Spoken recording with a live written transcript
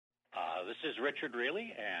This is Richard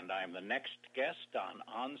Reilly, and I'm the next guest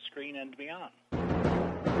On Screen and Beyond.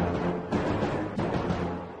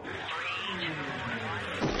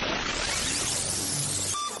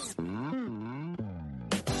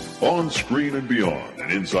 On Screen and Beyond,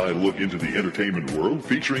 an inside look into the entertainment world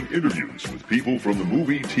featuring interviews with people from the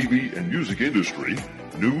movie, TV, and music industry,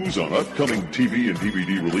 news on upcoming TV and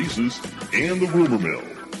DVD releases, and the rumor mill.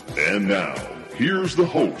 And now, here's the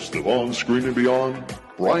host of On Screen and Beyond,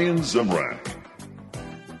 Brian Zemrak.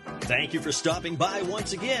 Thank you for stopping by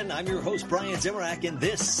once again. I'm your host, Brian Zemrak, and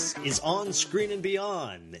this is On Screen and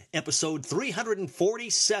Beyond, episode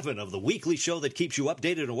 347 of the weekly show that keeps you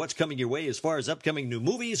updated on what's coming your way as far as upcoming new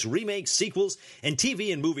movies, remakes, sequels, and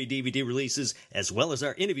TV and movie DVD releases, as well as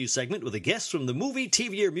our interview segment with a guest from the movie,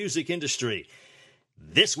 TV, or music industry.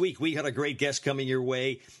 This week, we had a great guest coming your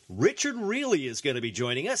way. Richard Reilly is going to be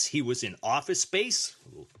joining us. He was in Office Space,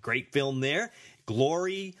 great film there,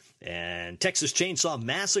 Glory, and Texas Chainsaw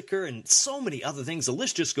Massacre, and so many other things. The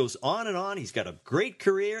list just goes on and on. He's got a great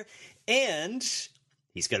career, and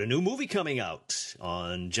he's got a new movie coming out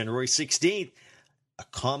on January 16th, a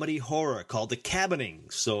comedy horror called The Cabining.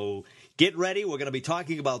 So get ready. We're going to be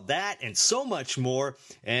talking about that and so much more,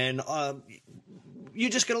 and you're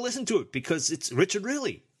just going to listen to it because it's Richard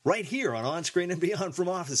Reilly right here on Screen and Beyond from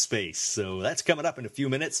Office Space. So that's coming up in a few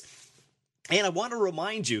minutes. And I want to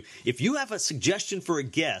remind you, if you have a suggestion for a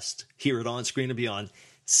guest here at On Screen and Beyond,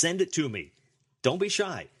 send it to me. Don't be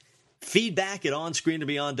shy. Feedback at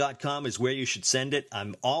onscreenandbeyond.com is where you should send it.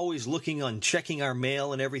 I'm always looking on checking our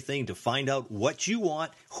mail and everything to find out what you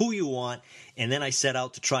want, who you want, and then I set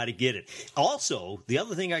out to try to get it. Also, the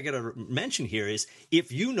other thing I got to mention here is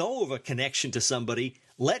if you know of a connection to somebody,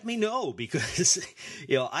 let me know because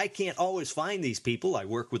I can't always find these people. I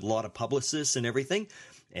work with a lot of publicists and everything.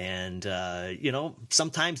 And,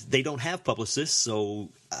 sometimes they don't have publicists,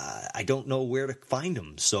 so I don't know where to find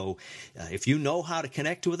them. So if you know how to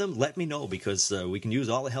connect with them, let me know because we can use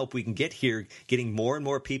all the help we can get here, getting more and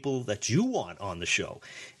more people that you want on the show.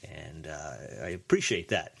 And I appreciate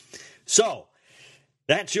that. So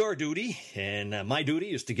that's your duty, and my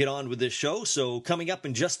duty is to get on with this show. So coming up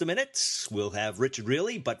in just a minute, we'll have Richard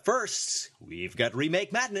Reilly. But first, we've got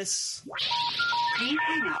Remake Madness. Please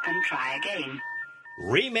hang up and try again.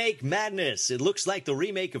 Remake Madness. It looks like the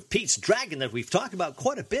remake of Pete's Dragon that we've talked about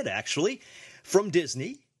quite a bit, actually, from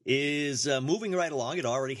Disney is moving right along. It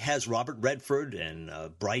already has Robert Redford and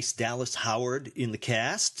Bryce Dallas Howard in the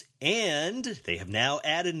cast, and they have now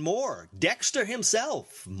added more. Dexter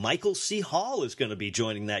himself, Michael C. Hall, is going to be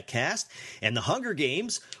joining that cast, and The Hunger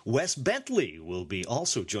Games, Wes Bentley will be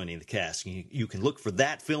also joining the cast. You can look for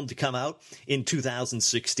that film to come out in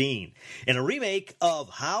 2016. And a remake of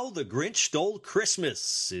How the Grinch Stole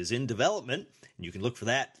Christmas is in development. You can look for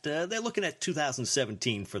that. They're looking at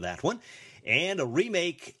 2017 for that one. And a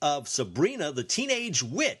remake of Sabrina the Teenage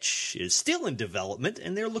Witch is still in development,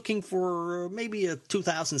 and they're looking for maybe a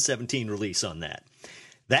 2017 release on that.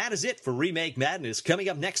 That is it for Remake Madness. Coming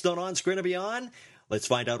up next on Screen and Beyond, let's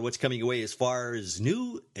find out what's coming away as far as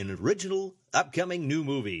new and original upcoming new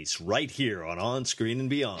movies right here on Screen and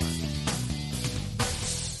Beyond.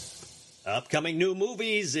 Upcoming new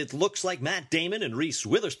movies, it looks like Matt Damon and Reese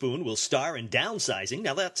Witherspoon will star in Downsizing.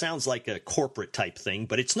 Now, that sounds like a corporate type thing,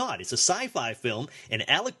 but it's not. It's a sci-fi film, and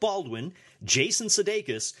Alec Baldwin, Jason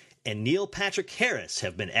Sudeikis, and Neil Patrick Harris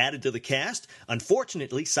have been added to the cast.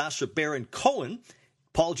 Unfortunately, Sacha Baron Cohen,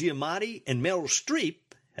 Paul Giamatti, and Meryl Streep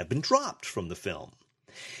have been dropped from the film.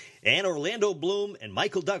 And Orlando Bloom and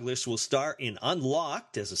Michael Douglas will star in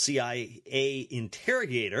Unlocked as a CIA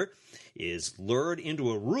interrogator is lured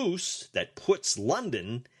into a ruse that puts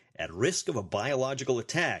London at risk of a biological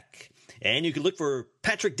attack. And you can look for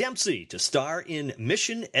Patrick Dempsey to star in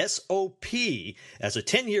Mission SOP as a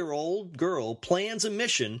 10-year-old girl plans a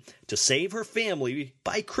mission to save her family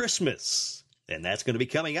by Christmas. And that's going to be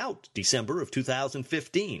coming out December of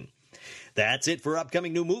 2015. That's it for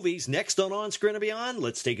upcoming new movies. Next on Screen and Beyond,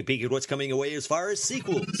 let's take a peek at what's coming away as far as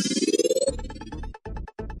sequels.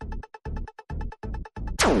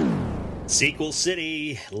 Sequel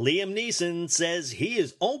City, Liam Neeson says he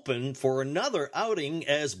is open for another outing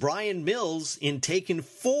as Brian Mills in Taken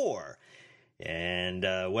 4. And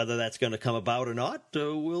whether that's going to come about or not,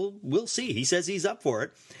 we'll see. He says he's up for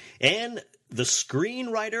it. And the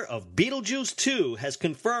screenwriter of Beetlejuice 2 has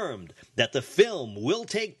confirmed that the film will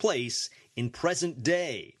take place in present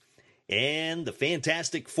day. And the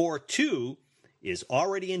Fantastic Four 2 is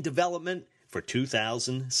already in development for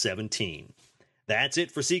 2017. That's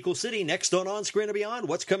it for Sequel City. Next on Screen and Beyond,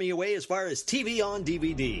 what's coming your way as far as TV on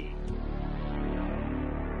DVD?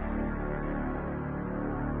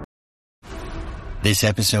 This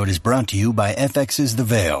episode is brought to you by FX's The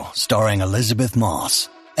Veil, starring Elizabeth Moss.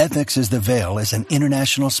 FX's The Veil is an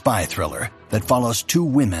international spy thriller that follows two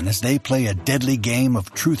women as they play a deadly game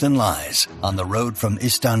of truth and lies on the road from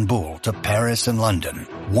Istanbul to Paris and London.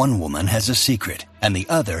 One woman has a secret, and the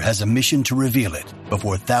other has a mission to reveal it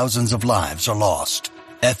before thousands of lives are lost.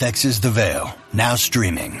 FX's The Veil, now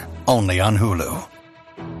streaming, only on Hulu.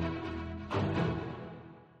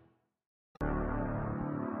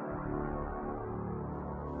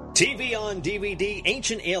 TV on DVD,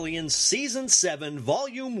 Ancient Aliens Season 7,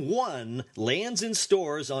 Volume 1 lands in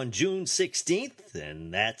stores on June 16th,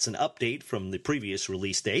 and that's an update from the previous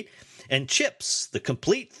release date. And Chips, the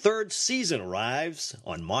complete third season, arrives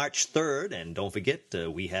on March 3rd, and don't forget,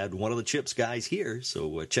 we had one of the Chips guys here,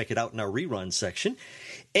 so check it out in our rerun section.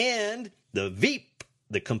 And The Veep,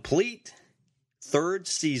 the complete third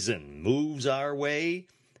season, moves our way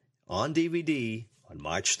on DVD on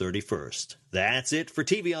March 31st. That's it for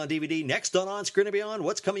TV on DVD. Next on Screen and Beyond,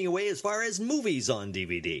 what's coming away as far as movies on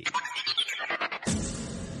DVD?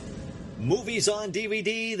 Movies on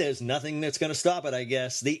DVD, there's nothing that's going to stop it, I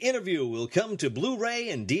guess. The Interview will come to Blu-ray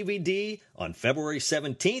and DVD on February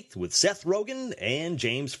 17th with Seth Rogen and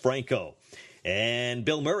James Franco. And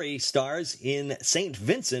Bill Murray stars in St.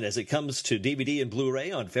 Vincent as it comes to DVD and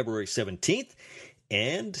Blu-ray on February 17th.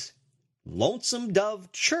 And Lonesome Dove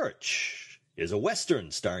Church is a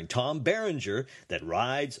Western starring Tom Berenger that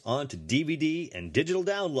rides onto DVD and digital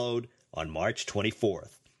download on March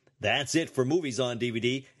 24th. That's it for movies on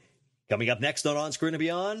DVD. Coming up next on Screen and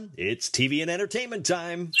Beyond, it's TV and entertainment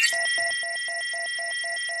time.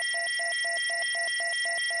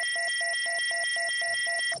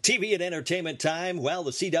 TV and entertainment time. Well,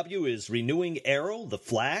 the CW is renewing Arrow, The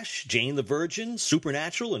Flash, Jane the Virgin,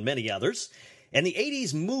 Supernatural, and many others. And the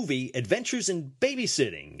 80s movie Adventures in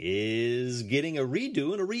Babysitting is getting a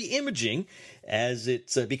redo and a re-imaging as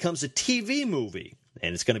it becomes a TV movie.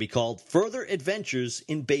 And it's going to be called Further Adventures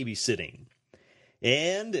in Babysitting.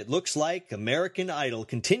 And it looks like American Idol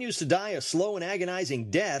continues to die a slow and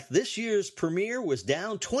agonizing death. This year's premiere was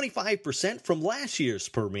down 25% from last year's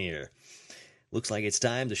premiere. Looks like it's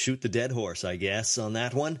time to shoot the dead horse, I guess, on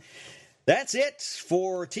that one. That's it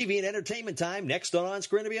for TV and entertainment time. Next on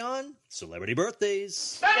Screen and Beyond, celebrity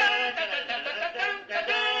birthdays.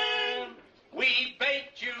 We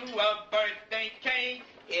baked you a birthday cake.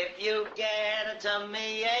 If you get a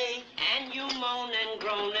tummy ache and you moan and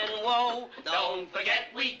groan and woe, don't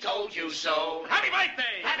forget we told you so. Happy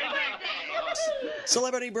birthday! Happy birthday!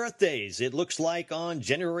 Celebrity birthdays. It looks like on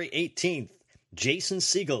January 18th, Jason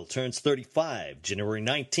Segel turns 35. January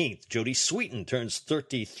 19th, Jodie Sweetin turns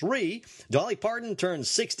 33. Dolly Parton turns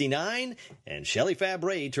 69. And Shelley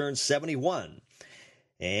Fabares turns 71.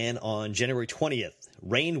 And on January 20th,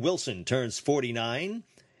 Rainn Wilson turns 49.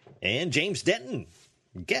 And James Denton,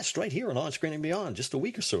 guest right here on Screen and Beyond just a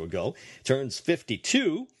week or so ago, turns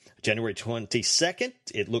 52. January 22nd,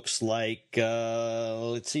 it looks like,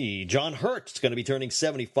 John Hurt's going to be turning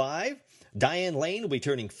 75. Diane Lane will be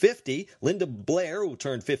turning 50. Linda Blair will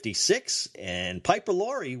turn 56. And Piper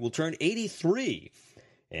Laurie will turn 83.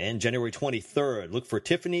 And January 23rd, look for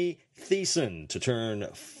Tiffany Thiessen to turn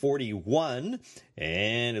 41.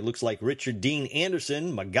 And it looks like Richard Dean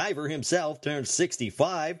Anderson, MacGyver himself, turns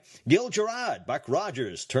 65. Gil Gerard, Buck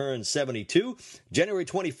Rogers, turns 72. January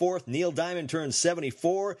 24th, Neil Diamond turns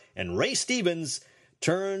 74. And Ray Stevens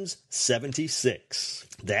turns 76.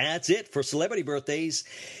 That's it for celebrity birthdays.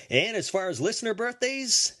 And as far as listener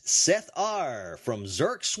birthdays, Seth R. from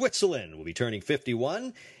Zurich, Switzerland will be turning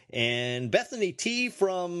 51. And Bethany T.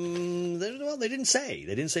 from, well, they didn't say.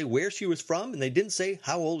 They didn't say where she was from, and they didn't say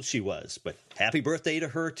how old she was. But happy birthday to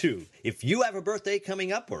her, too. If you have a birthday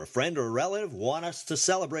coming up, or a friend or a relative want us to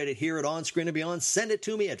celebrate it here at On Screen and Beyond, send it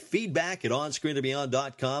to me at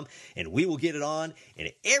feedback@onscreenandbeyond.com, and we will get it on,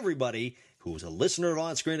 and everybody who's a listener of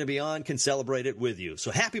On Screen and Beyond can celebrate it with you. So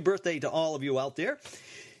happy birthday to all of you out there.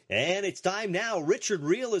 And it's time now. Richard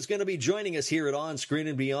Reel is going to be joining us here at On Screen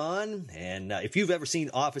and Beyond. And if you've ever seen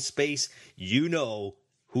Office Space, you know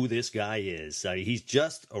who this guy is. He's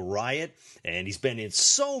just a riot, and he's been in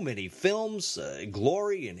so many films,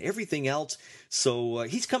 Glory and everything else. So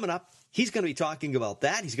he's coming up. He's going to be talking about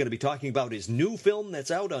that. He's going to be talking about his new film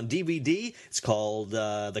that's out on DVD. It's called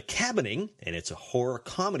The Cabining, and it's a horror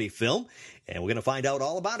comedy film. And we're going to find out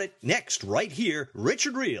all about it next, right here,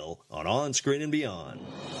 Richard Reel on Screen and Beyond.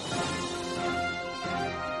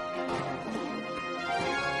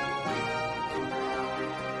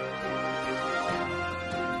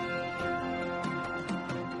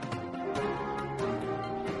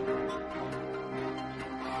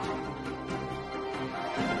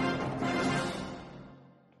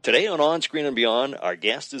 Today on Screen and Beyond, our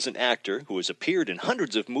guest is an actor who has appeared in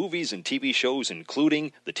hundreds of movies and TV shows,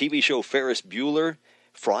 including the TV show Ferris Bueller,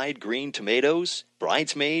 Fried Green Tomatoes,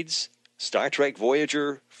 Bridesmaids, Star Trek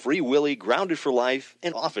Voyager, Free Willy, Grounded for Life,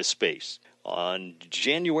 and Office Space. On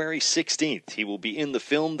January 16th, he will be in the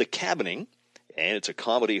film The Cabining, and it's a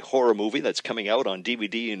comedy horror movie that's coming out on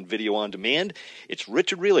DVD and video on demand. It's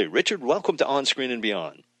Richard Riehle. Richard, welcome to On Screen and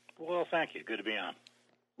Beyond. Well, thank you. Good to be on.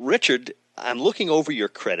 Richard, I'm looking over your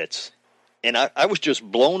credits, and I was just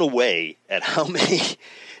blown away at how many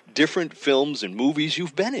different films and movies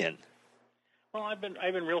you've been in. Well, I've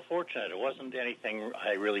been real fortunate. It wasn't anything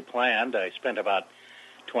I really planned. I spent about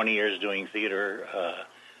 20 years doing theater,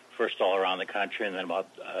 first all around the country, and then about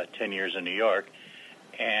 10 years in New York,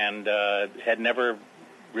 and had never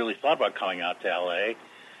really thought about coming out to L.A.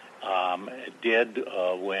 Did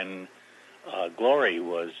when Glory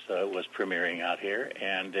was premiering out here,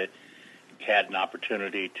 and it had an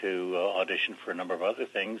opportunity to audition for a number of other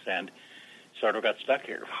things, and sort of got stuck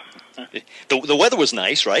here. The weather was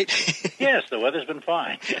nice, right? Yes, the weather's been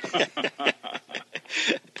fine.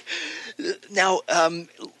 Now,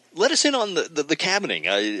 let us in on the Cabining.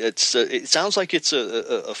 It sounds like it's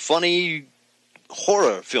a funny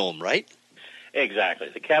horror film, right? Exactly.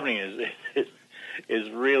 The Cabining is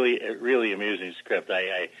really amusing script.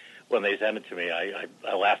 I when they sent it to me,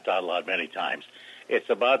 I laughed out loud many times. It's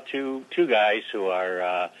about two guys who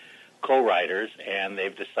are co-writers, and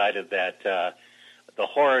they've decided that the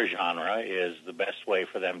horror genre is the best way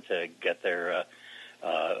for them to get their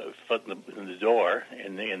foot in the door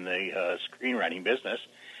in the screenwriting business,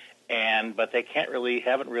 but they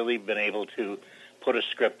haven't really been able to put a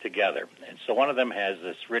script together. And so one of them has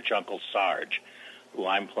this rich Uncle Sarge, who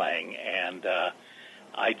I'm playing, and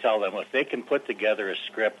I tell them if they can put together a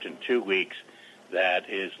script in 2 weeks that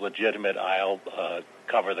is legitimate, I'll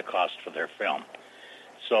cover the cost for their film.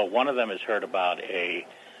 So one of them has heard about a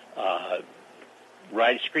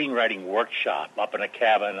screenwriting workshop up in a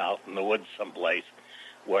cabin out in the woods someplace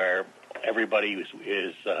where everybody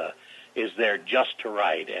is there just to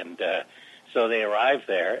write. And so they arrive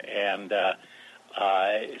there, and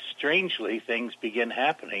strangely things begin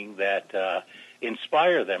happening that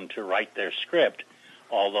inspire them to write their script,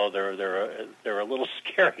 although they're a little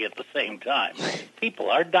scary at the same time.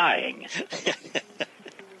 People are dying.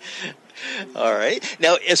 All right.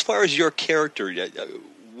 Now, as far as your character,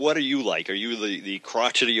 what are you like? Are you the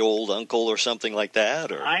crotchety old uncle or something like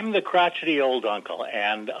that? Or? I'm the crotchety old uncle,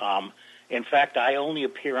 and in fact, I only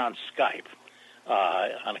appear on Skype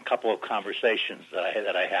on a couple of conversations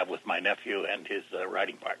that I have with my nephew and his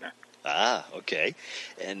writing partner. Ah, okay.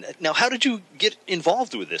 And now, how did you get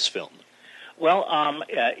involved with this film? Well,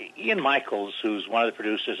 Ian Michaels, who's one of the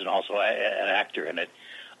producers and also an actor in it,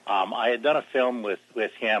 I had done a film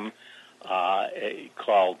with him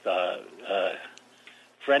called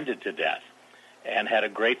Friended to Death, and had a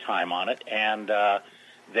great time on it. And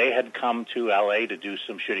they had come to L.A. to do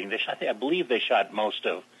some shooting. I believe they shot most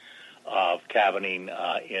of Cabining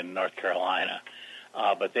in North Carolina,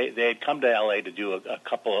 but they had come to L.A. to do a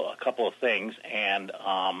couple of things, and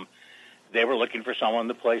they were looking for someone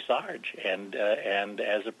to play Sarge. And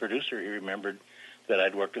as a producer, he remembered that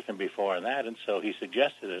I'd worked with him before on that, and so he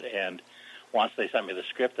suggested it. And once they sent me the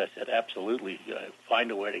script, I said, absolutely,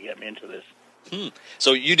 find a way to get me into this.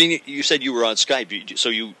 So you didn't? You said you were on Skype, so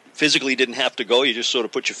you physically didn't have to go? You just sort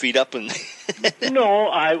of put your feet up and... No,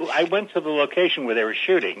 I went to the location where they were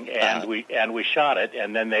shooting, and we shot it,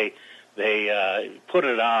 and then they put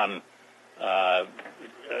it on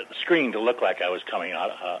screen to look like I was coming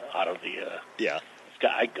out of the...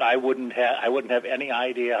 I wouldn't have any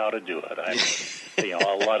idea how to do it. I'm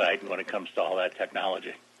a Luddite when it comes to all that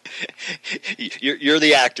technology. You're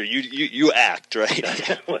the actor. You act,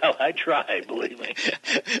 right? Well, I try, believe me.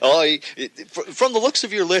 Oh, from the looks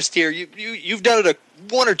of your list here, you've done it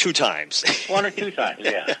one or two times. One or two times,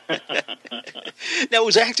 yeah. Now,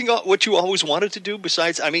 was acting what you always wanted to do?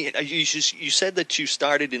 Besides, I mean, you said that you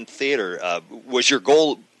started in theater. Was your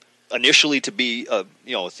goal initially to be a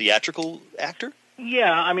theatrical actor?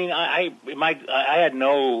 Yeah, I mean, I had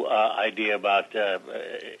no idea about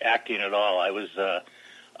acting at all. I was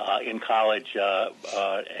in college,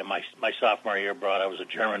 and my sophomore year abroad, I was a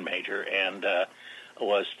German major, and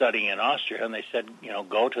was studying in Austria. And they said,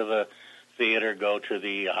 go to the theater, go to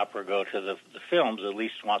the opera, go to the films at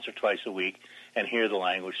least once or twice a week, and hear the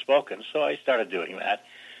language spoken. So I started doing that,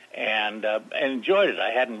 and enjoyed it.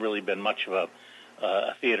 I hadn't really been much of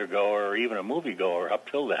a theater goer or even a movie goer up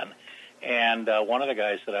till then. And one of the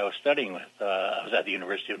guys that I was studying with, I was at the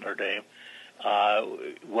University of Notre Dame,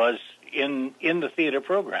 was in the theater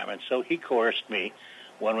program, and so he coerced me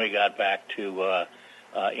when we got back to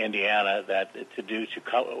Indiana, that to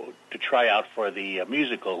try out for the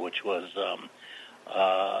musical, which was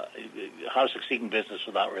How to Succeed in Business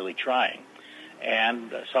Without Really Trying,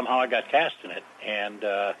 and somehow I got cast in it. And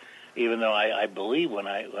even though I believe when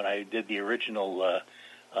I did the original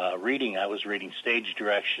reading, I was reading stage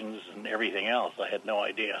directions and everything else. I had no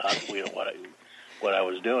idea what I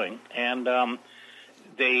was doing, and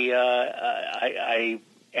I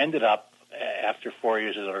ended up after 4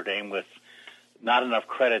 years at Notre Dame with not enough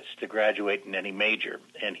credits to graduate in any major,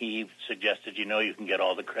 and he suggested, you can get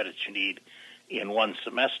all the credits you need in one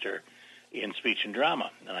semester in speech and drama.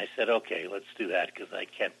 And I said, okay, let's do that because I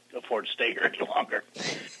can't afford to stay here any longer.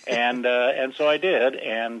 And so I did,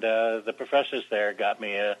 and the professors there got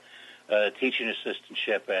me a teaching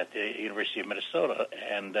assistantship at the University of Minnesota,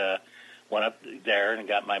 and went up there and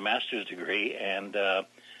got my master's degree, and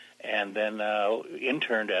then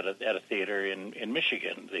interned at a theater in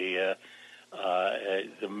Michigan, the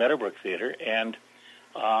Meadowbrook Theater, and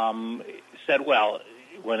said, well,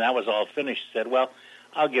 when that was all finished, said, well,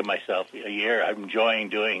 I'll give myself a year. I'm enjoying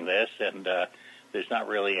doing this, and there's not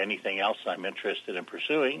really anything else I'm interested in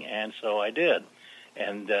pursuing, and so I did.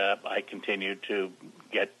 And I continued to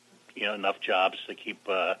get enough jobs to keep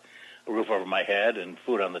a roof over my head and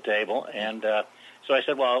food on the table, and so I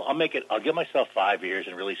said, well, I'll give myself 5 years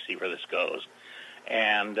and really see where this goes.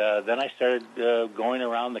 And then I started going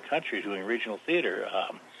around the country doing regional theater.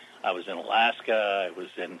 I was in Alaska. I was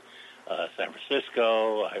in San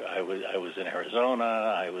Francisco. I was in Arizona.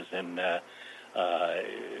 I was in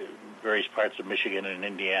various parts of Michigan and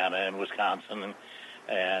Indiana and Wisconsin,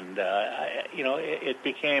 and it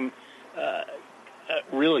became a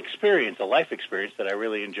real experience, a life experience that I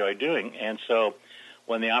really enjoyed doing. And so,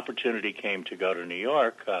 when the opportunity came to go to New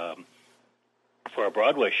York for a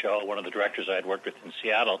Broadway show, one of the directors I had worked with in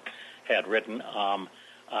Seattle had written.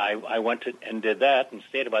 I went and did that and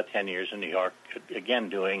stayed about 10 years in New York, again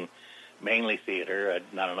doing mainly theater,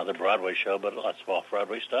 not another Broadway show, but lots of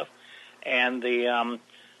off-Broadway stuff. And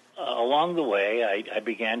along the way, I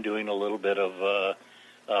began doing a little bit of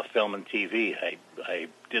film and TV. I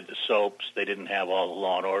did the soaps. They didn't have all the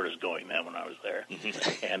Law and Orders going then when I was there.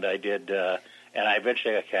 And I did, and I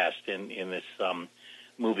eventually got cast in this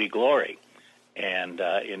movie Glory, and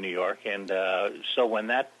in New York. And so when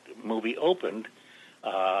that movie opened,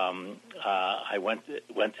 I went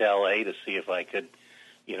to L.A. to see if I could,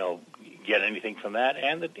 get anything from that,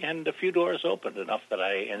 and a few doors opened enough that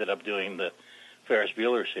I ended up doing the Ferris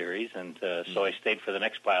Bueller series, and so I stayed for the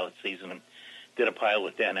next pilot season and did a pilot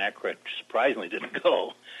with Dan Aykroyd. Surprisingly, didn't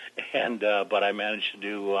go, and but I managed to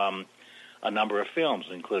do a number of films,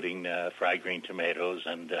 including Fried Green Tomatoes,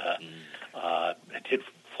 and I did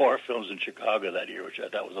 4 films in Chicago that year, which I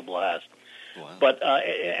thought was a blast. Wow. But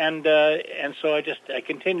and so I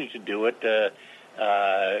continued to do it,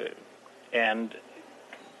 and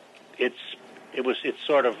it's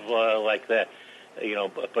sort of like that,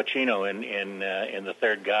 Pacino in The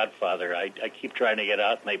Third Godfather. I keep trying to get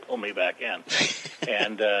out, and they pull me back in,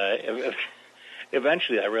 and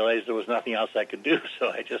eventually I realized there was nothing else I could do, so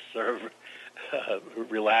I just sort of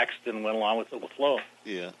relaxed and went along with the flow.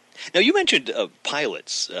 Yeah. Now, you mentioned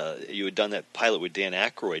pilots. You had done that pilot with Dan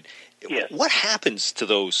Aykroyd. Yes. What happens to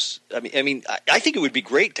those? I mean, I think it would be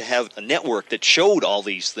great to have a network that showed all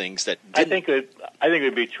these things that didn't. I think it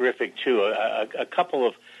would be terrific too. A couple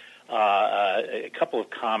of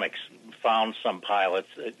comics found some pilots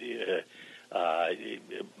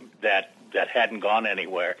that hadn't gone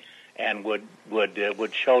anywhere, and would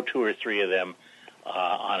show 2 or 3 of them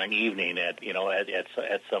on an evening at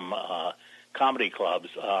some comedy clubs,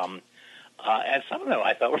 and some of them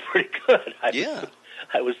I thought were pretty good.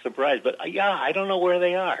 I was surprised, but I don't know where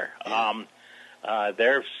they are.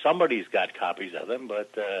 Yeah. Somebody's got copies of them, but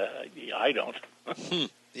I don't.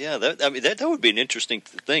 Yeah, that would be an interesting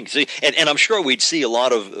thing. See, and I'm sure we'd see a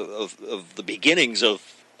lot of the beginnings of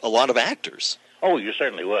a lot of actors. Oh, you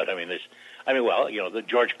certainly would. The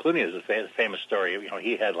George Clooney is a famous story.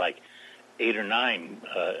 He had like 8 or 9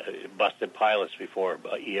 busted pilots before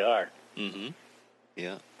ER. Mm-hmm.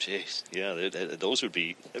 Yeah, jeez. Yeah, that would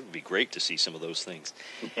be great to see some of those things.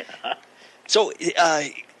 Yeah. So,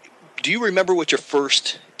 do you remember what your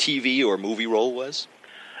first TV or movie role was?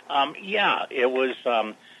 Yeah, it was.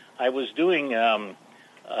 I was doing the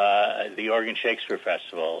Oregon Shakespeare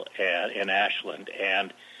Festival in Ashland,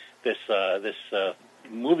 and this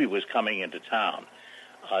movie was coming into town.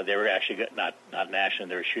 They were actually not in Ashland.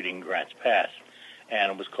 They were shooting Grants Pass,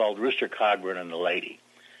 and it was called Rooster Cogburn and the Lady.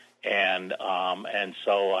 And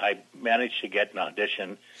so I managed to get an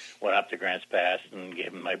audition. Went up to Grants Pass and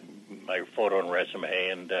gave him my photo and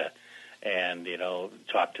resume, and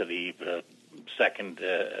talked to the second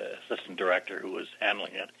assistant director who was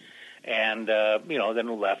handling it. And, then we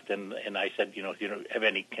left, and I said, can you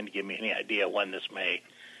give me any idea when this may,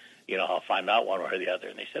 I'll find out one way or the other.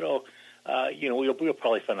 And they said, we'll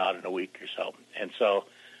probably find out in a week or so. And so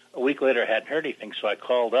a week later, I hadn't heard anything, so I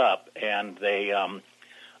called up, and they,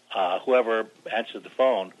 whoever answered the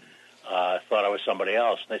phone thought I was somebody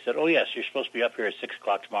else. And they said, oh, yes, you're supposed to be up here at 6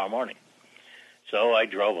 o'clock tomorrow morning. So I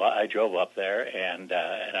drove up there, and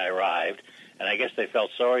I arrived, and I guess they felt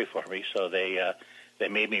sorry for me, so they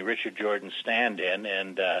made me Richard Jordan's stand-in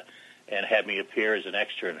and had me appear as an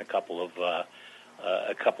extra in a couple of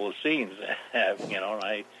scenes.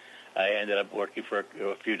 And I ended up working for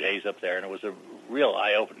a few days up there, and it was a real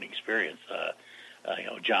eye-opening experience.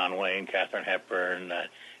 John Wayne, Katharine Hepburn,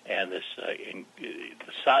 and the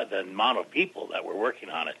amount of people that were working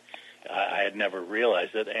on it. I had never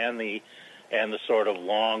realized it, and the sort of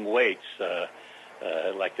long waits,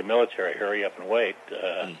 like the military, hurry up and wait,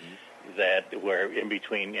 that were in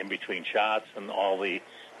between shots, and all the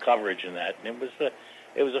coverage in that. And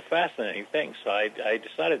it was a fascinating thing. So I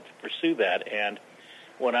decided to pursue that. And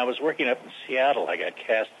when I was working up in Seattle, I got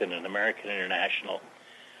cast in an American International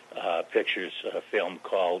Pictures film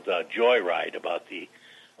called Joyride, about the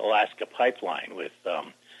Alaska pipeline, with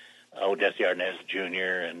Desi Arnaz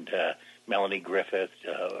Jr. and Melanie Griffith,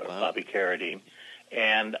 Bobby Carradine,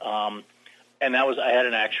 and I had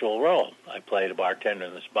an actual role. I played a bartender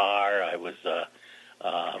in this bar. I was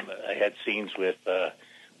I had scenes with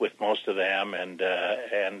most of them, and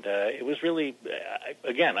it was really I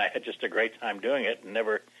had just a great time doing it, and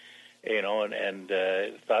never never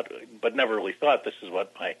really thought this is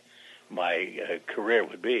what my career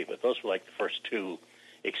would be. But those were like the first two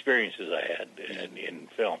experiences I had in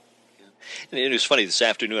film. And it was funny, this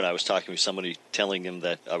afternoon I was talking with somebody telling them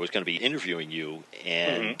that I was going to be interviewing you,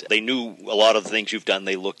 and they knew a lot of the things you've done.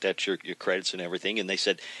 They looked at your credits and everything, and they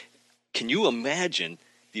said, can you imagine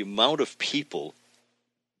the amount of people,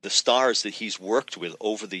 the stars that he's worked with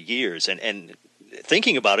over the years, and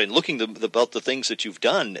thinking about it and looking about the things that you've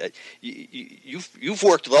done, you've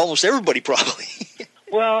worked with almost everybody probably.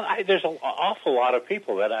 Well, there's an awful lot of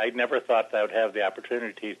people that I never thought that I would have the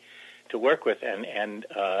opportunity to work with, and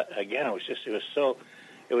again, it was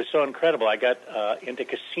so incredible. I got into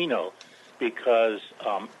Casino because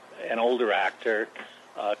an older actor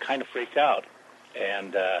kind of freaked out,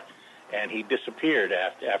 and he disappeared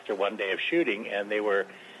after one day of shooting, and they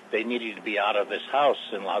needed to be out of this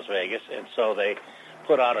house in Las Vegas, and so they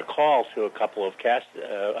put out a call to a couple of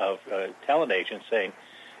talent agents saying,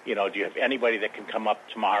 do you have anybody that can come up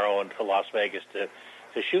tomorrow into Las Vegas to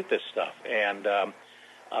shoot this stuff? And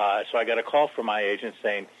so I got a call from my agent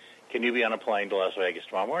saying, can you be on a plane to Las Vegas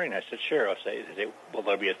tomorrow morning? I said, sure. I said, well,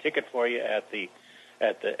 there'll be a ticket for you at the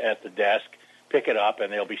desk. Pick it up, and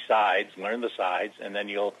there'll be sides. Learn the sides, and then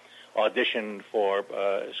you'll audition for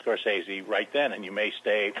Scorsese right then, and you may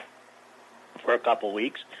stay for a couple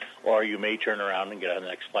weeks, or you may turn around and get on the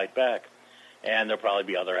next flight back. And there'll probably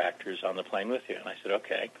be other actors on the plane with you. And I said,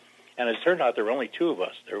 okay. And it turned out there were only two of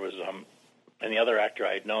us. There was and the other actor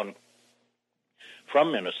I had known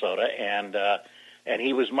from Minnesota, and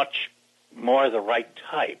he was much more the right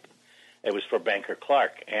type. It was for Banker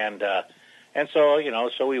Clark, and so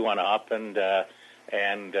so we went up, and they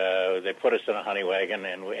put us in a honey wagon,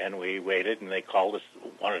 and we waited, and they called us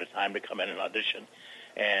one at a time to come in and audition,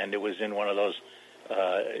 and it was in one of those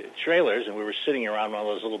trailers, and we were sitting around one of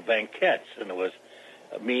those little banquettes, and it was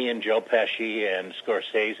me and Joe Pesci and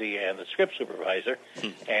Scorsese and the script supervisor,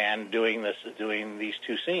 and doing these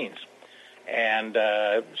two scenes. And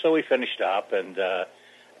so we finished up, and they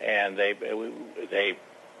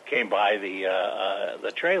came by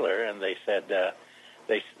the trailer, and they said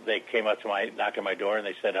they came up to knocked on my door, and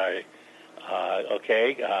they said, okay,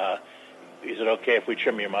 is it okay if we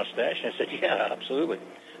trim your mustache? And I said, yeah, absolutely.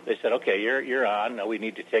 They said, okay, you're on. We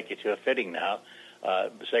need to take you to a fitting now.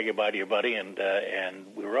 Say goodbye to your buddy, and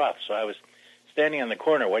we were off. So I was standing in the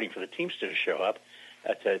corner waiting for the Teamster to show up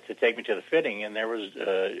to take me to the fitting, and there was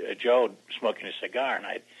Joe smoking a cigar, and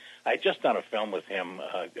I'd just done a film with him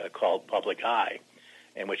called Public Eye,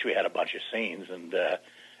 in which we had a bunch of scenes, and I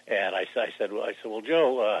said, well,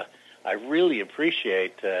 Joe, I really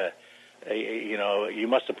appreciate, you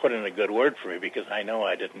must have put in a good word for me, because I know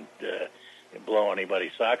I didn't blow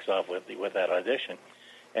anybody's socks off with that audition.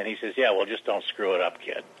 And he says, yeah, well, just don't screw it up,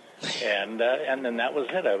 kid. And then that was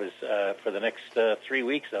it. I was for the next 3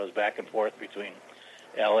 weeks, I was back and forth between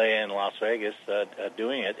L.A. and Las Vegas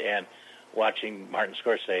doing it, and watching Martin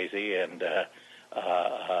Scorsese and De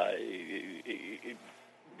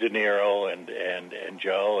Niro and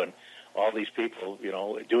Joe and all these people,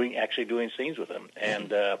 doing scenes with them.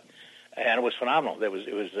 And and it was phenomenal. It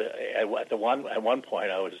was at one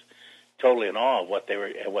point I was totally in awe of what they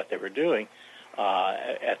were doing.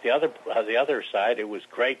 At the other side, it was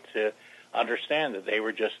great to understand that they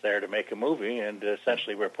were just there to make a movie, and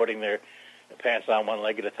essentially were putting their pants on one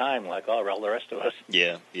leg at a time, like all the rest of us.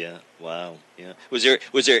 Yeah, wow, yeah. Was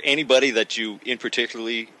there anybody that you in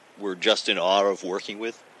particularly were just in awe of working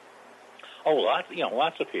with? Oh,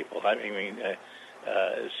 lots of people. I mean,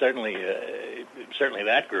 certainly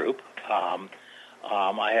that group.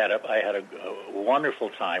 I had a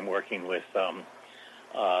wonderful time working with the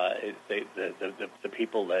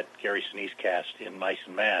people that Gary Sinise cast in Mice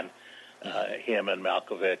and Men. Him and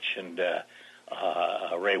Malkovich and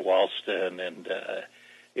Ray Walston, and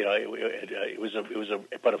it was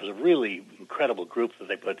a really incredible group that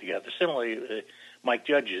they put together. Similarly, Mike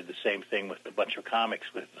Judge did the same thing with a bunch of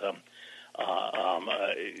comics with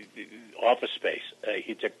Office Space.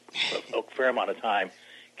 He took a fair amount of time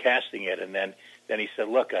casting it, and then he said,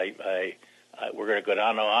 "Look, we're going to go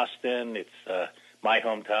down to Austin. It's my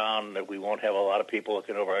hometown. We won't have a lot of people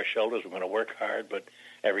looking over our shoulders. We're going to work hard, but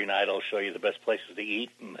every night I'll show you the best places to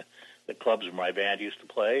eat and the clubs where my band used to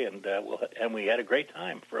play, and we had a great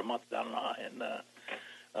time for a month down in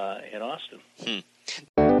Austin."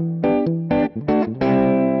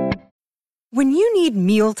 When you need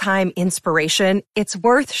mealtime inspiration, it's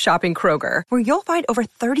worth shopping Kroger, where you'll find over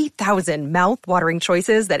 30,000 mouth-watering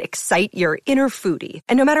choices that excite your inner foodie.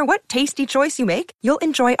 And no matter what tasty choice you make, you'll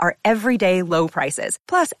enjoy our everyday low prices,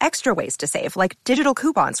 plus extra ways to save, like digital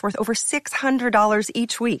coupons worth over $600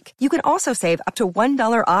 each week. You can also save up to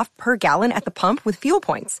 $1 off per gallon at the pump with fuel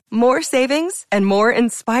points. More savings and more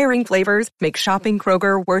inspiring flavors make shopping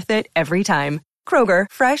Kroger worth it every time. Kroger,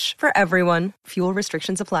 fresh for everyone. Fuel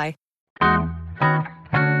restrictions apply.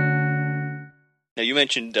 Now, you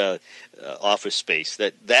mentioned Office Space.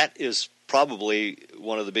 That is probably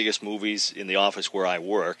one of the biggest movies in the office where I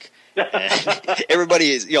work. And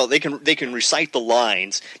everybody is, they can recite the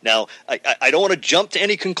lines. Now, I don't want to jump to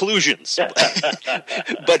any conclusions,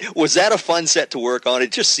 but was that a fun set to work on?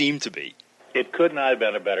 It just seemed to be. It could not have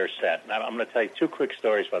been a better set. And I'm going to tell you two quick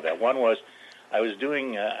stories about that. One was I was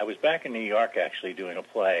back in New York actually doing a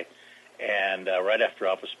play, and right after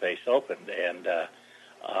Office Space opened, and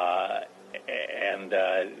I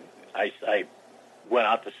went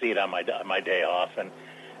out to see it on my day off, and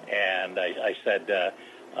I said,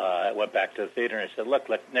 I went back to the theater and I said, look,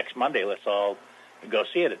 next Monday let's all go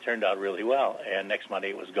see it. It turned out really well, and next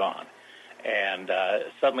Monday it was gone, and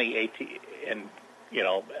suddenly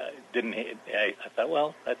didn't. I thought,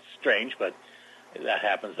 well, that's strange, but that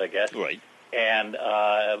happens, I guess. Right. And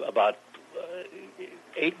about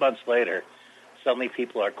 8 months later, suddenly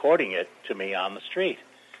people are quoting it to me on the street,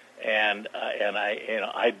 and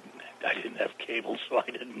I didn't have cable, so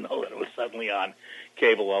I didn't know that it was suddenly on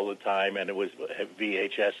cable all the time, and it was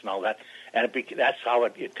VHS and all that, and that's how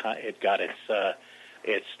it got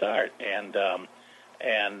its start, and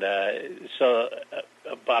so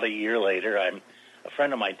about a year later, a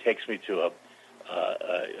friend of mine takes me to a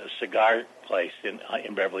cigar place in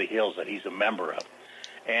Beverly Hills that he's a member of,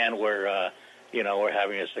 and we're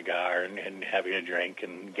having a cigar and having a drink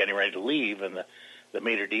and getting ready to leave, and the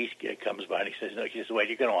maitre d' comes by and he says, wait,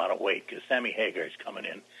 you're going to want to wait because Sammy Hagar is coming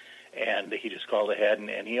in, and he just called ahead,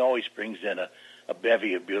 and he always brings in a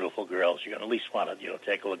bevy of beautiful girls. You're going to at least want to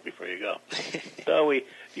take a look before you go. So we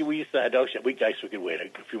used to we could wait a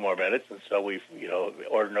few more minutes, and so we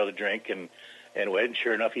ordered another drink and waited. And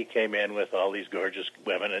sure enough, he came in with all these gorgeous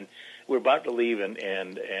women, and we're about to leave, and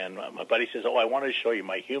my buddy says, I wanted to show you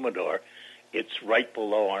my humidor. It's right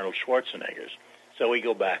below Arnold Schwarzenegger's. So we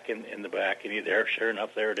go back in the back, and sure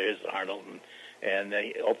enough, there it is, Arnold, and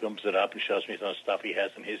he opens it up and shows me some stuff he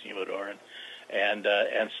has in his humidor, and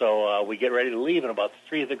so we get ready to leave, and about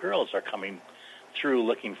 3 of the girls are coming through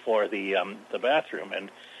looking for the bathroom,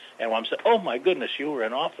 and one said, "Oh my goodness, you were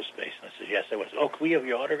in Office Space." And I said, "Yes, I was." "Oh, can we have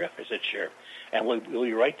your autograph?" I said, "Sure." "And will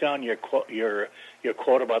you write down your quote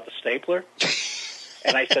about the stapler?"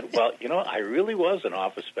 And I said, "Well, I really was in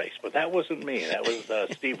Office Space, but that wasn't me. That was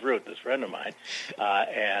Steve Root, this friend of mine, but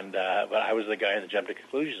I was the guy that jumped to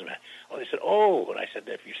conclusions." Oh, they said, "Oh," and I said,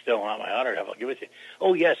 "If you still want my autograph, I'll give it to you."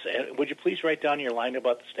 "Oh, yes, and would you please write down your line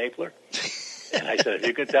about the stapler?" And I said, "If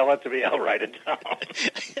you can tell it to me, I'll write it down."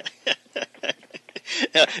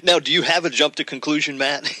 Now, do you have a jump to conclusion,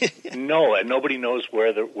 Matt? No, and nobody knows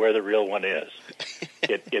where the real one is.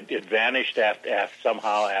 It vanished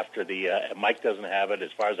somehow after the Mike doesn't have it,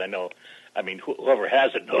 as far as I know. I mean, whoever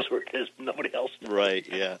has it knows where it is. Nobody else knows. Right?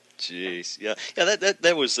 Yeah. Jeez. Yeah.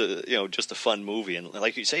 That was just a fun movie, and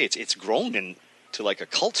like you say, it's grown into like a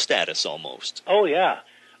cult status almost. Oh yeah,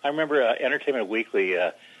 I remember Entertainment Weekly.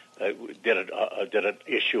 did an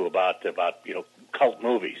issue about cult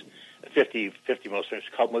movies, 50 most famous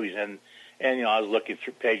cult movies, and I was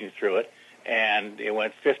paging through it, and it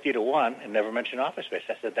went 50-1 and never mentioned Office Space.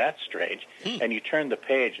 I said, that's strange. And you turned the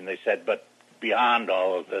page, and they said, but beyond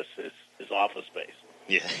all of this is Office Space.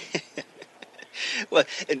 Yeah. Well,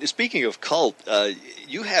 and speaking of cult,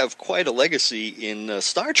 you have quite a legacy in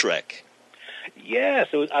Star Trek. Yes,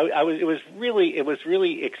 it was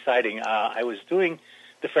really exciting. I was doing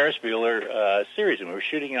the Ferris Bueller series, and we were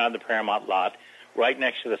shooting it on the Paramount lot, right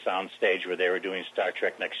next to the sound stage where they were doing Star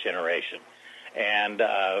Trek Next Generation. And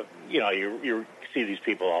you see these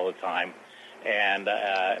people all the time, and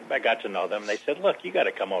I got to know them. They said, "Look, you got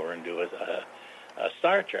to come over and do a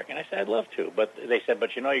Star Trek." And I said, "I'd love to," but they said,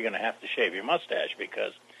 "But you're going to have to shave your mustache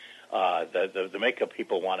because the makeup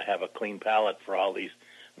people want to have a clean palette for all these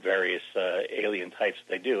various alien types that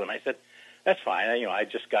they do." And I said, "That's fine." I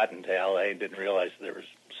just got into L.A. and didn't realize there was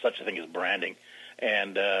such a thing as branding,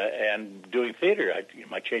 and doing theater, I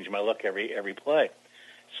might change my look every play.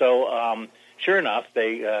 So sure enough,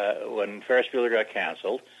 when Ferris Bueller got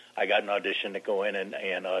canceled, I got an audition to go in and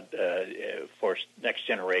for Next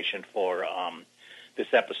Generation for this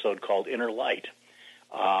episode called Inner Light,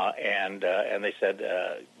 and they said,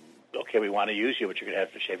 "Okay, we want to use you, but you're going to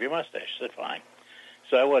have to shave your mustache." I said, "Fine."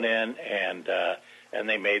 So I went in and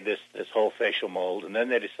they made this whole facial mold, and then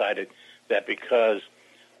they decided that because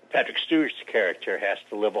Patrick Stewart's character has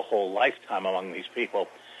to live a whole lifetime among these people,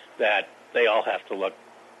 that they all have to look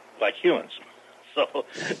like humans. So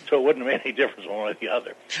it wouldn't make any difference one or the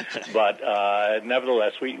other. But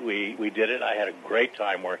nevertheless, we did it. I had a great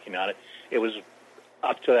time working on it. It was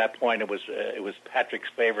up to that point. It was Patrick's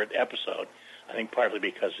favorite episode. I think partly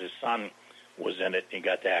because his son was in it. And he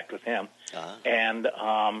got to act with him. Uh-huh.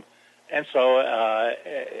 And so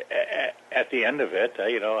at the end of it,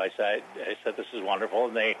 I said this is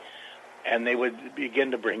wonderful, and they would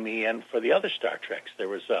begin to bring me in for the other Star Treks. There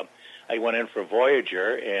was I went in for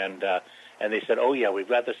Voyager, and they said, "Oh yeah, we've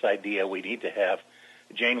got this idea. We need to have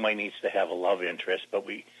Janeway needs to have a love interest, but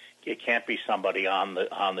it can't be somebody on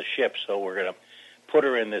the ship. So we're going to put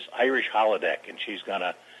her in this Irish holodeck, and she's going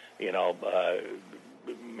to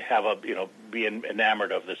be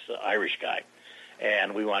enamored of this Irish guy,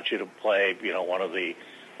 and we want you to play one of the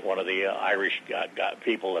Irish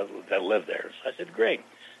people that live there." So I said, "Great."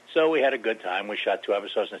 So we had a good time. We shot 2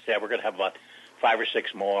 episodes, and said we're going to have about 5 or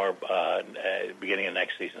 6 more beginning of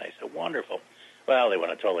next season. I said, "Wonderful." Well, they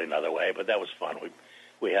went a totally another way, but that was fun.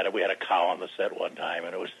 We had a cow on the set one time,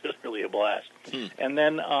 and it was really a blast. And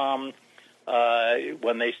then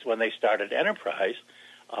when they started Enterprise,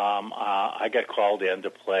 I got called in to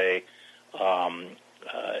play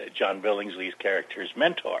John Billingsley's character's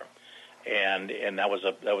mentor, and that was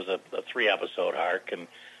a 3-episode arc,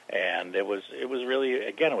 and it was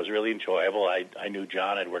really enjoyable. I knew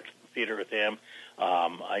John. I'd worked theater with him.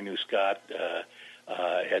 I knew Scott.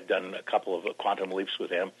 Had done a couple of Quantum Leaps with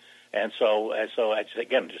him, and so I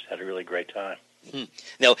just had a really great time.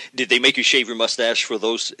 Now, did they make you shave your mustache for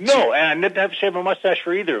those? No, and I didn't have to shave my mustache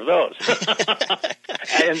for either of those.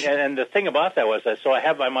 and the thing about that was so I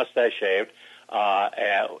have my mustache shaved,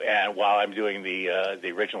 and while I'm doing the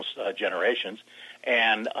original Generations,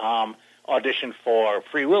 and auditioned for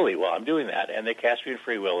Free Willy while I'm doing that, and they cast me in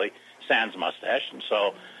Free Willy, sans mustache, and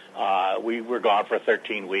so we were gone for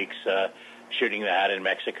 13 weeks shooting that in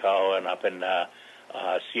Mexico and up in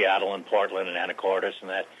Seattle and Portland and Anacortes and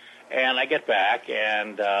that. And I get back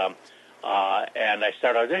and I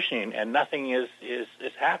start auditioning, and nothing is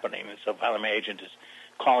happening. And so finally my agent is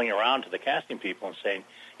calling around to the casting people and saying,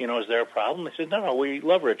 "Is there a problem?" They said, "No, we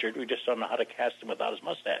love Richard. We just don't know how to cast him without his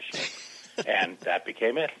mustache." And that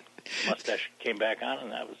became it. Mustache came back on,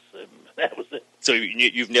 and that was it. So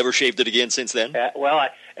you've never shaved it again since then? Well,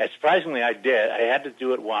 surprisingly, I did. I had to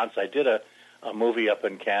do it once. I did a movie up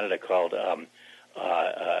in Canada called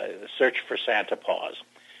Search for Santa Paws,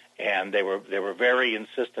 and they were very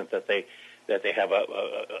insistent that they have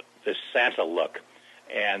this Santa look,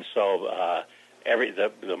 and so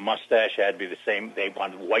the mustache had to be the same. They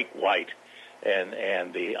wanted white,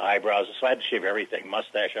 and the eyebrows. So I had to shave everything: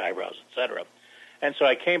 mustache, eyebrows, etc. And so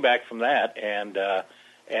I came back from that, and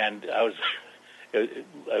I was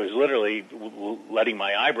literally letting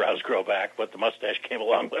my eyebrows grow back, but the mustache came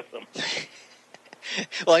along with them.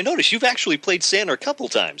 Well, I noticed you've actually played Santa a couple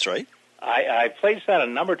times, right? I played Santa a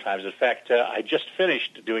number of times. In fact, I just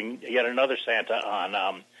finished doing yet another Santa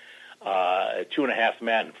on 2.5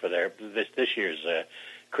 Men for this year's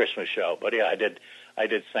Christmas show. But yeah, I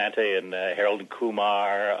did Santa in Harold and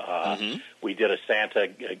Kumar. We did a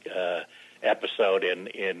Santa episode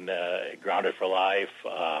in Grounded for Life.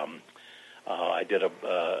 I did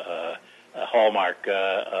a Hallmark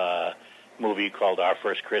movie called Our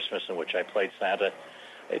First Christmas, in which I played Santa.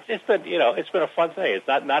 It's been it's been a fun thing. It's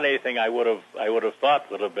not anything I would have thought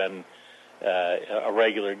would have been a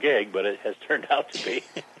regular gig, but it has turned out to be.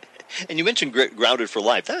 And you mentioned Grounded for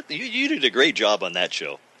Life. You did a great job on that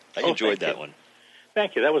show. I enjoyed that one.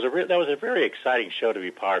 Thank you. That was a very exciting show to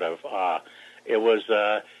be part of. It was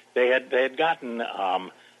they had gotten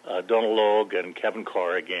Donald Logue and Kevin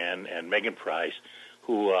Corrigan and Megan Price,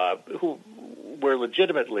 who were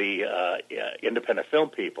legitimately independent film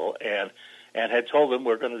people, and had told them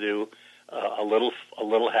we're going to do a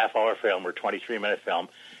little half-hour film or 23-minute film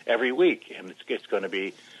every week, and it's going to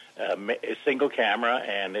be a single camera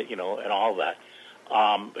and and all that.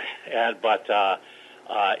 But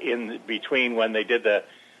in between when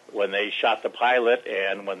they shot the pilot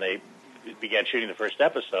and when they began shooting the first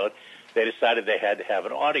episode, they decided they had to have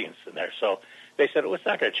an audience in there. So they said, well, it's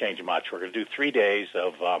not going to change much. We're going to do 3 days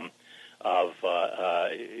of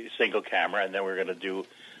single camera, and then we're going to do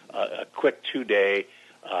a quick 2-day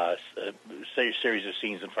series of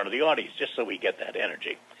scenes in front of the audience, just so we get that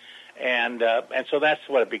energy. And so that's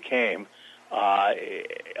what it became, a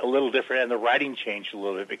little different, and the writing changed a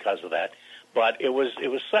little bit because of that. But it was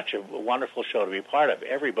such a wonderful show to be part of.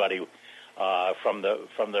 Everybody from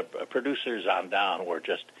the producers on down were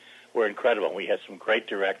incredible. We had some great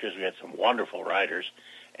directors, we had some wonderful writers,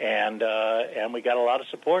 and we got a lot of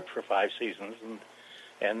support for 5 seasons.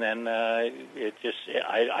 And then it just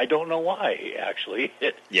I don't know why, actually.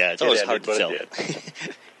 It's always hard to tell.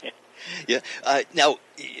 Yeah. Now,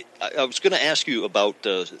 I was going to ask you about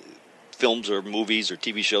films or movies or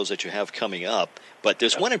TV shows that you have coming up, but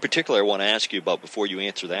there's one in particular I want to ask you about before you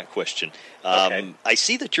answer that question. Okay. I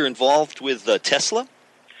see that you're involved with Tesla.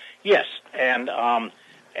 Yes, and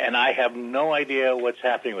I have no idea what's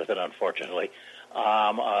happening with it, unfortunately.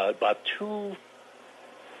 About 2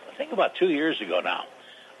 years ago now,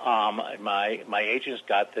 my agents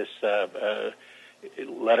got this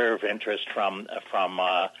letter of interest from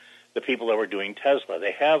the people that were doing Tesla.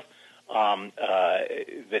 They have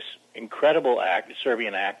this incredible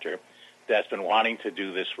Serbian actor that's been wanting to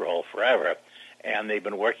do this role forever, and they've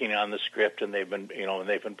been working on the script, and they've been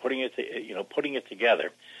putting it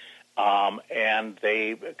together. And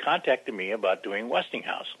they contacted me about doing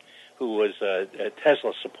Westinghouse, who was a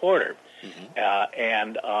Tesla supporter,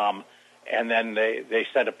 and then they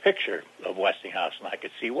sent a picture of Westinghouse, and I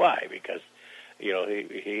could see why, because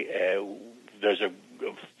there's a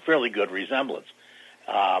fairly good resemblance,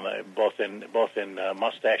 both in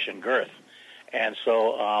mustache and girth, and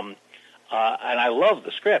so and I love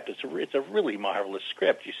the script. It's a really marvelous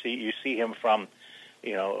script. You see him from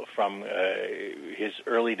his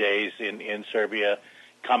early days in Serbia,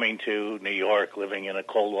 coming to New York, living in a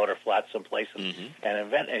cold water flat someplace, and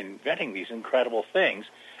inventing these incredible things,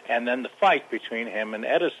 and then the fight between him and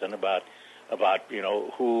Edison about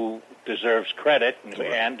who deserves credit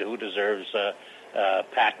and who deserves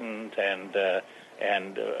patent and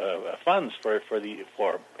funds for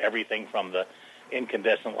everything from the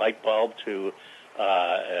incandescent light bulb to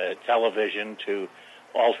television to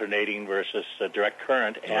alternating versus direct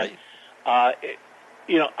current. And I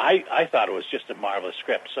thought it was just a marvelous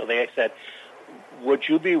script. So they said, would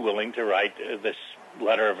you be willing to write this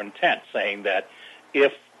letter of intent saying that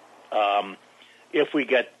if we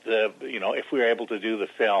get if we were able to do the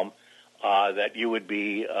film, that you would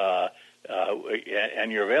be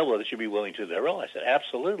and you're available, that you'd be willing to do the role? I said,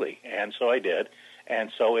 absolutely. And so I did.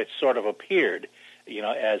 And so it sort of appeared,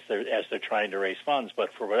 as they're trying to raise funds,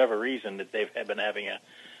 but for whatever reason that they've been having a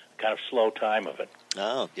kind of slow time of it.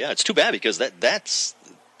 Oh, yeah, it's too bad, because that's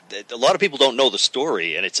a lot of people don't know the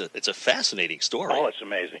story, and it's a fascinating story. Oh, it's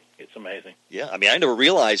amazing. It's amazing. Yeah, I mean, I never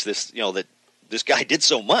realized this, that this guy did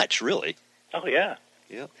so much, really. Oh, yeah.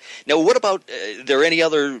 Yeah. Now, what about, are there any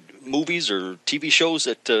other movies or TV shows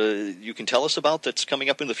that you can tell us about that's coming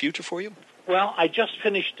up in the future for you? Well, I just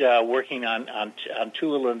finished working on 2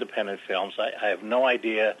 little independent films. I have no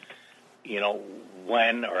idea,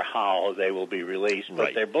 when or how they will be released,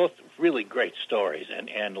 but they're both really great stories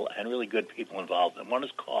and really good people involved. And one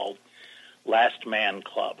is called Last Man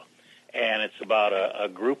Club, and it's about a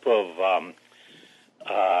group of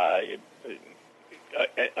a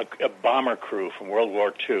bomber crew from World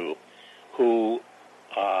War II who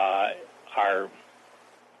are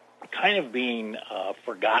kind of being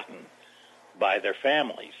forgotten by their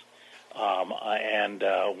families, and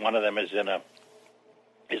one of them is in a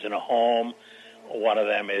home. One of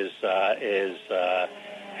them has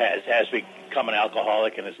become an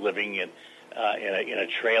alcoholic and is living in a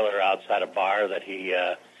trailer outside a bar that he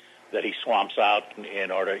that he swamps out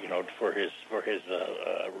in order, for his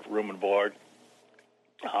room and board,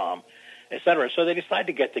 etc. So they decide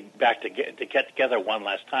to get together one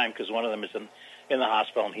last time because one of them is in the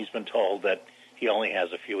hospital and he's been told that he only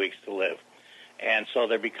has a few weeks to live. And so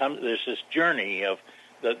there's this journey of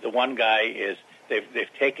the one guy is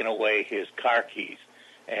they've taken away his car keys,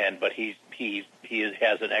 but he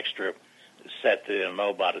has an extra set that they don't know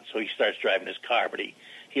about it. So he starts driving his car, but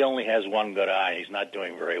he only has one good eye. He's not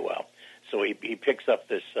doing very well. So he picks up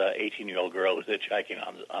this 18-year-old girl who's hitchhiking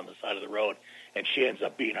on the side of the road, and she ends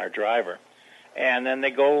up being our driver. And then they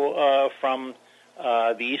go from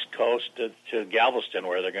the East Coast to Galveston,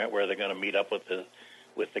 where they're going to meet up with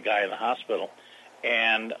the guy in the hospital,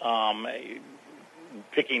 and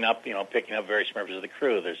picking up various members of the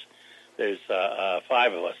crew. There's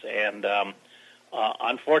 5 of us, and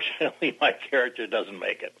unfortunately, my character doesn't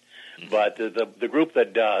make it. But the group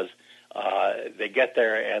that does, they get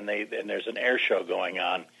there, and there's an air show going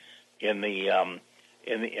on in the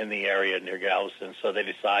area near Galveston. So they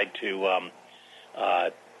decide to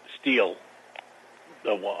steal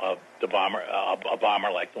the bomber, a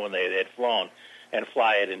bomber like the one they had flown, and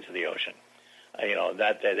fly it into the ocean.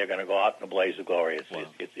 That day they're going to go out in a blaze of glory.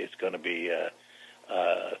 It's going to be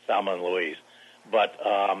Thelma and Louise. But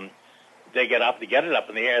they get it up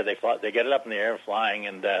in the air. They get it up in the air, flying,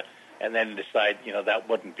 and then decide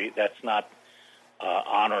that's not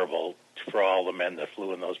honorable for all the men that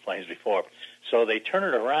flew in those planes before. So they turn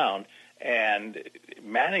it around and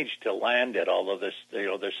manage to land it. Although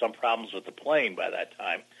there's some problems with the plane by that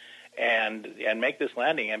time, and make this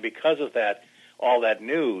landing. And because of that, all that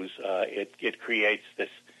news, it creates this.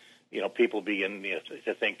 People begin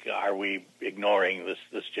to think, are we ignoring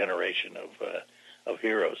this generation of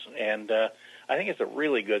heroes? And I think it's a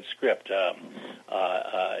really good script.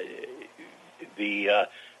 The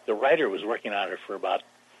writer was working on it for about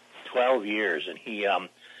 12 years, and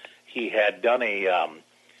he had done a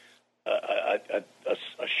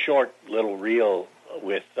short little reel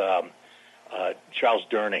with Charles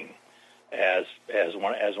Durning as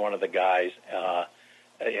one of the guys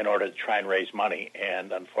in order to try and raise money,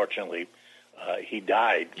 and unfortunately he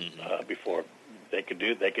died before they could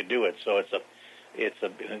do it. So it's a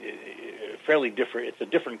fairly different. It's a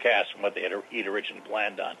different cast from what he'd originally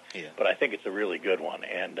planned on. Yeah. But I think it's a really good one,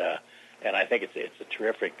 and I think it's a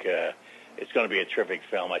terrific. It's going to be a terrific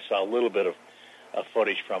film. I saw a little bit of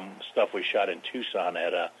footage from stuff we shot in Tucson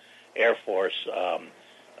at a Air Force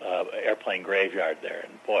airplane graveyard there,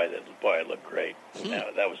 and boy, it looked great.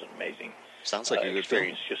 That was an amazing. Sounds like a good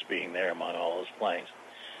experience film. Just being there among all those planes.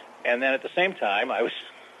 And then at the same time, I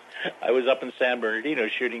was up in San Bernardino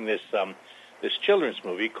shooting this children's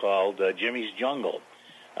movie called Jimmy's Jungle,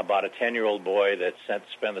 about a 10-year-old boy that's sent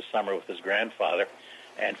to spend the summer with his grandfather,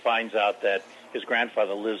 and finds out that his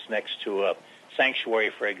grandfather lives next to a sanctuary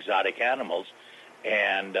for exotic animals,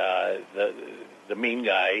 and the mean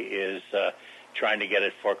guy is trying to get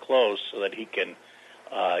it foreclosed so that he can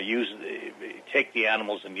take the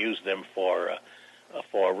animals and use them for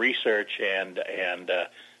research and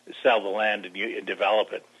sell the land and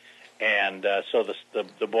develop it. And so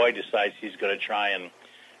the boy decides he's going to try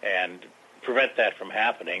and prevent that from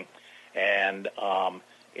happening. And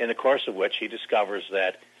in the course of which he discovers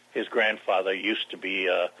that his grandfather used to be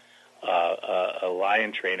a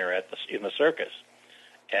lion trainer in the circus.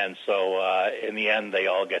 And so in the end, they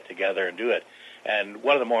all get together and do it. And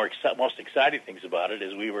one of the most exciting things about it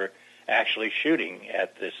is we were actually shooting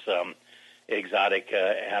at this exotic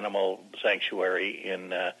animal sanctuary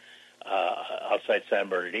in outside San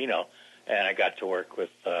Bernardino, and I got to work with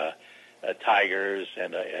tigers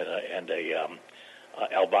and a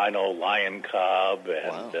albino lion cub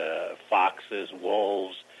and foxes,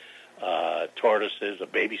 wolves, tortoises, a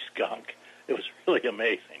baby skunk. It was really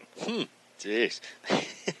amazing. Jeez.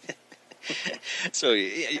 So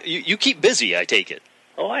you keep busy, I take it.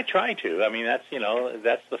 Oh, I try to. I mean, that's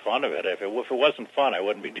the fun of it. If it wasn't fun, I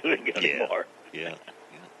wouldn't be doing it anymore. Yeah.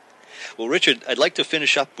 Well, Richard, I'd like to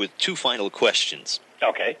finish up with 2 final questions.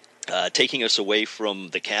 Okay. Taking us away from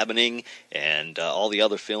The Cabining and all the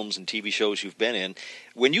other films and TV shows you've been in,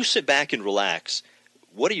 when you sit back and relax,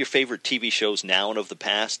 what are your favorite TV shows now and of the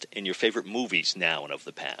past, and your favorite movies now and of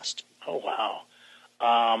the past? Oh, wow.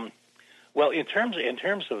 Well, in terms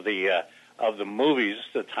of the movies, this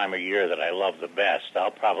is the time of year that I love the best. I'll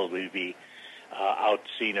probably be out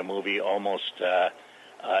seeing a movie almost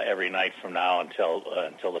every night from now until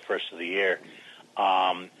the first of the year,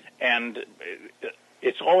 and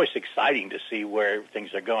it's always exciting to see where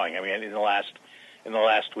things are going. I mean, in the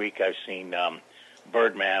last week, I've seen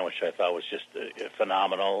Birdman, which I thought was just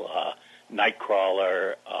phenomenal.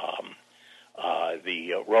 Nightcrawler,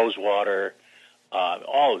 the Rosewater,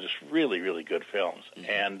 all just really, really good films.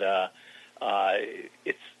 And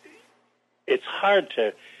it's hard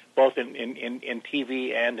to, both in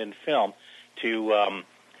TV and in film, to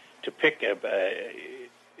pick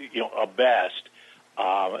a best.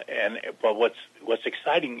 But what's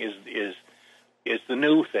exciting is the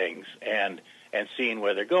new things and seeing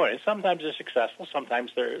where they're going. And sometimes they're successful,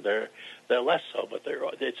 sometimes they're less so. But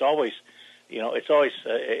it's always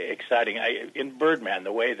exciting. In Birdman,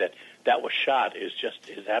 the way that was shot is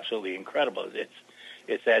absolutely incredible.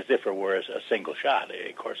 It's as if it were a single shot.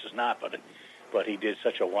 Of course, it's not, but he did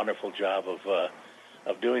such a wonderful job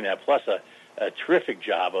of doing that. Plus a terrific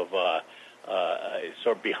job of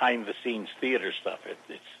sort of behind the scenes theater stuff.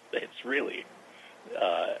 It's really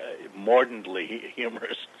mordantly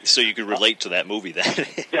humorous. So you could relate to that movie then.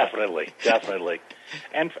 Definitely.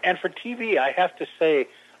 And for TV, I have to say,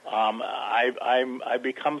 I've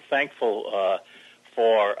become thankful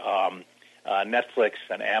for Netflix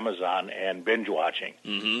and Amazon and binge watching.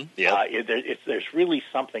 Mm-hmm. Yeah. There's really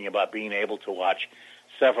something about being able to watch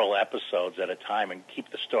several episodes at a time and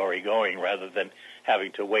keep the story going rather than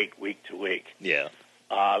having to wait week to week. Yeah.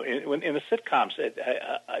 In the sitcoms,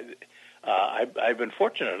 I've been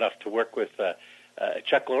fortunate enough to work with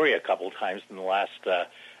Chuck Lorre a couple of times in the last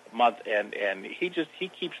month, and he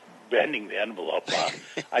keeps bending the envelope.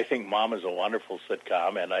 I think Mom is a wonderful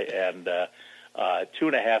sitcom, and Two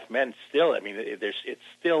and a Half Men still. I mean, it's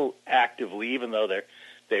still actively, even though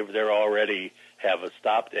they're already have a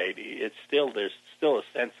stop date. There's still a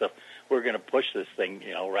sense of we're going to push this thing,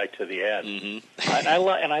 right to the end. Mm-hmm.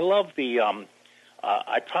 I love the.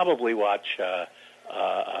 I probably watch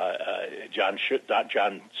Jon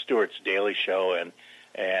Stewart's Daily Show and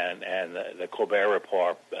the Colbert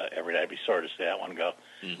Report every day. I'd be sorry to see that one go,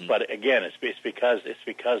 mm-hmm. but again, it's because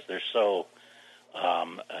they're so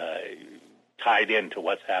tied into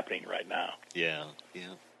what's happening right now. Yeah.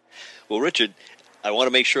 Well, Richard, I want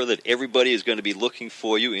to make sure that everybody is going to be looking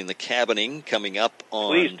for you in The Cabining coming up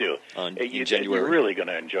on. Please do. In January. You're really going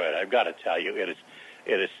to enjoy it. I've got to tell you, it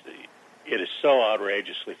is so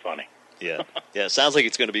outrageously funny. Yeah. It sounds like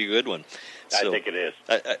it's going to be a good one. So, I think it is.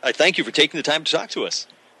 I thank you for taking the time to talk to us.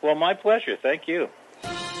 Well, my pleasure. Thank you.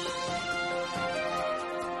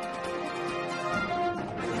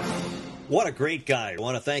 What a great guy. I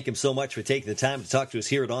want to thank him so much for taking the time to talk to us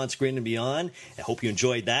here at On Screen and Beyond. I hope you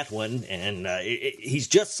enjoyed that one. And he's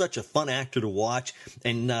just such a fun actor to watch.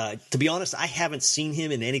 And to be honest, I haven't seen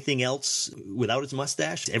him in anything else without his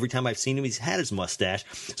mustache. Every time I've seen him, he's had his mustache.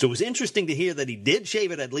 So it was interesting to hear that he did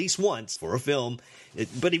shave it at least once for a film.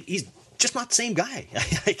 But he's just not the same guy.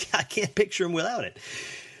 I can't picture him without it.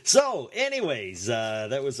 So anyways,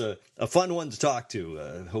 that was a fun one to talk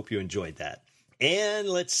to. Hope you enjoyed that. And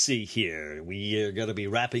let's see here. We are going to be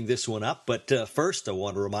wrapping this one up. But first, I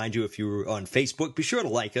want to remind you, if you're on Facebook, be sure to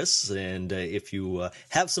like us. And if you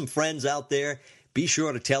have some friends out there, be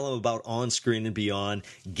sure to tell them about On Screen and Beyond.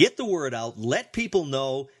 Get the word out. Let people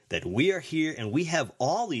know that we are here and we have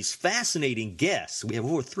all these fascinating guests. We have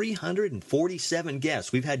over 347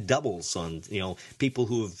 guests. We've had doubles on, people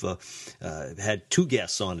who have had two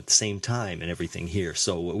guests on at the same time and everything here.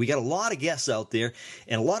 So we got a lot of guests out there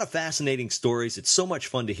and a lot of fascinating stories. It's so much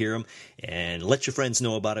fun to hear them, and let your friends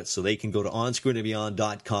know about it so they can go to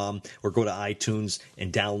onscreenandbeyond.com or go to iTunes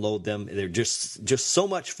and download them. They're just so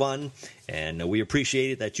much fun, and we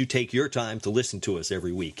appreciate it that you take your time to listen to us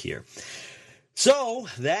every week here. So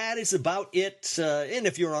that is about it. And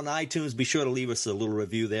if you're on iTunes, be sure to leave us a little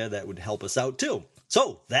review there. That would help us out too.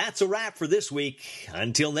 So that's a wrap for this week.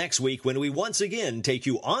 Until next week, when we once again take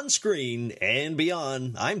you on screen and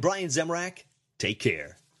beyond, I'm Brian Zemrak. Take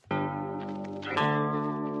care.